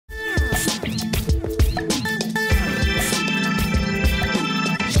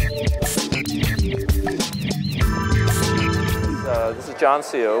John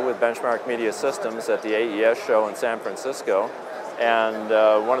Siau with Benchmark Media Systems at the AES show in San Francisco. And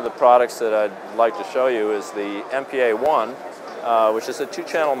one of the products that I'd like to show you is the MPA1, which is a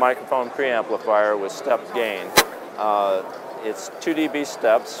 2-channel microphone preamplifier with stepped gain. It's 2 dB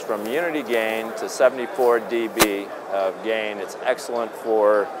steps from unity gain to 74 dB of gain. It's excellent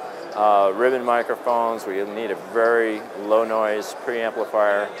for ribbon microphones where you need a very low noise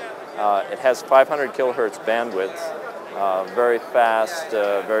preamplifier. It has 500 kilohertz bandwidth, very fast,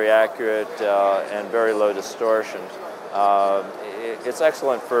 very accurate, and very low distortion. It's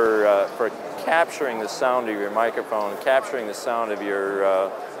excellent for capturing the sound of your microphone, capturing the sound of your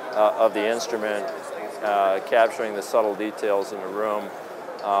of the instrument, capturing the subtle details in the room.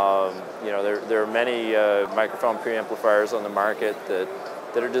 You know, there are many microphone preamplifiers on the market that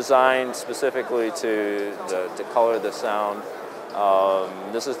are designed specifically to color the sound.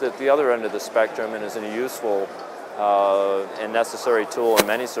 This is at the other end of the spectrum and is a useful and necessary tool in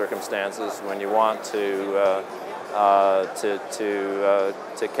many circumstances when you want to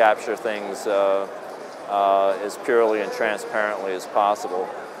capture things as purely and transparently as possible.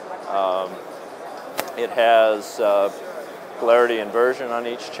 It has polarity inversion on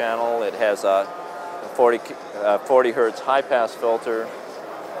each channel. It has a 40 hertz high-pass filter.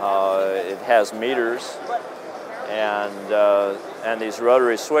 It has meters and these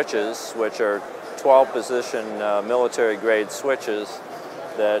rotary switches, which are 12-position military-grade switches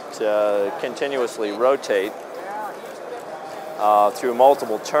that continuously rotate through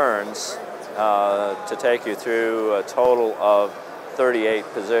multiple turns to take you through a total of 38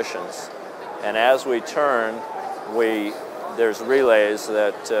 positions. And as we turn, there's relays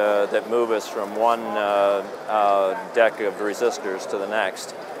that move us from one deck of resistors to the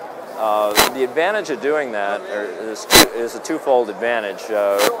next. The advantage of doing that is a twofold advantage.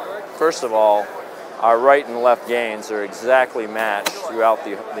 First of all, our right and left gains are exactly matched throughout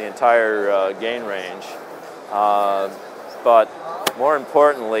the entire gain range. But more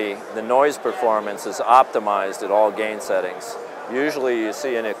importantly, the noise performance is optimized at all gain settings. Usually you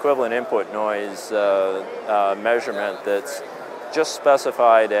see an equivalent input noise measurement that's just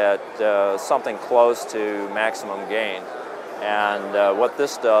specified at something close to maximum gain. And what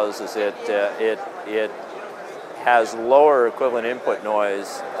this does is it has lower equivalent input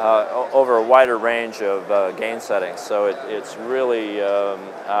noise over a wider range of gain settings. So it's really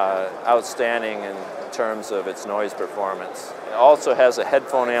outstanding in terms of its noise performance. It also has a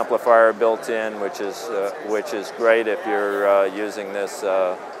headphone amplifier built in, which is great if you're using this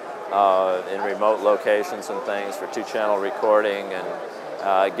in remote locations and things for 2-channel recording, and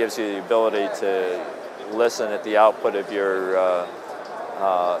it gives you the ability to listen at the output of your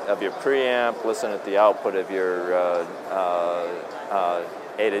preamp, listen at the output of your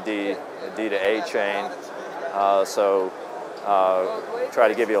A to D, D to A chain. So try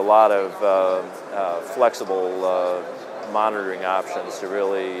to give you a lot of flexible monitoring options to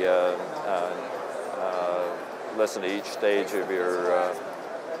really listen to each stage of your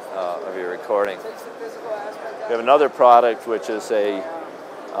recording. We have another product which is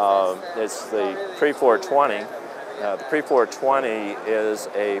it's the Pre-420. The Pre-420 is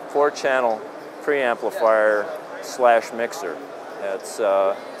a 4-channel preamplifier / mixer. It's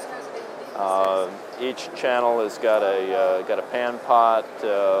each channel has got a pan pot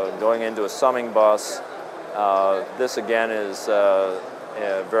going into a summing bus. This again is a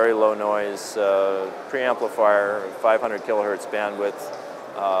very low noise preamplifier, 500 kilohertz bandwidth,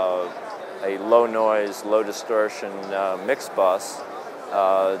 a low noise, low distortion mix bus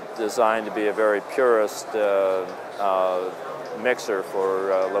designed to be a very purist mixer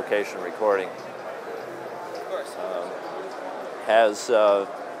for location recording. Has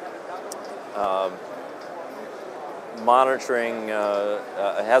monitoring,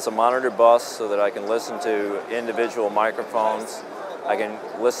 it has a monitor bus so that I can listen to individual microphones. I can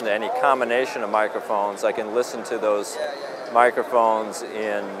listen to any combination of microphones. I can listen to those microphones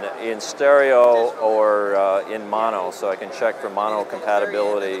in stereo or in mono, so I can check for mono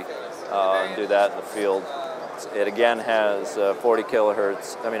compatibility and do that in the field. It again has 40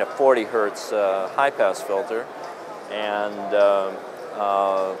 hertz high-pass filter, and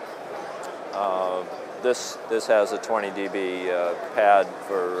this has a 20 dB pad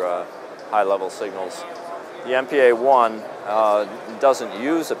for high-level signals. The MPA1 doesn't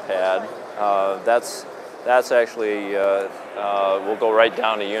use a pad. That's actually will go right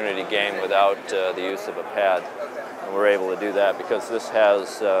down to unity gain without the use of a pad, and we're able to do that because this has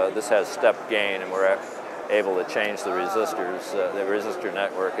step gain, and we're able to change the resistors, the resistor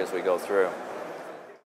network as we go through.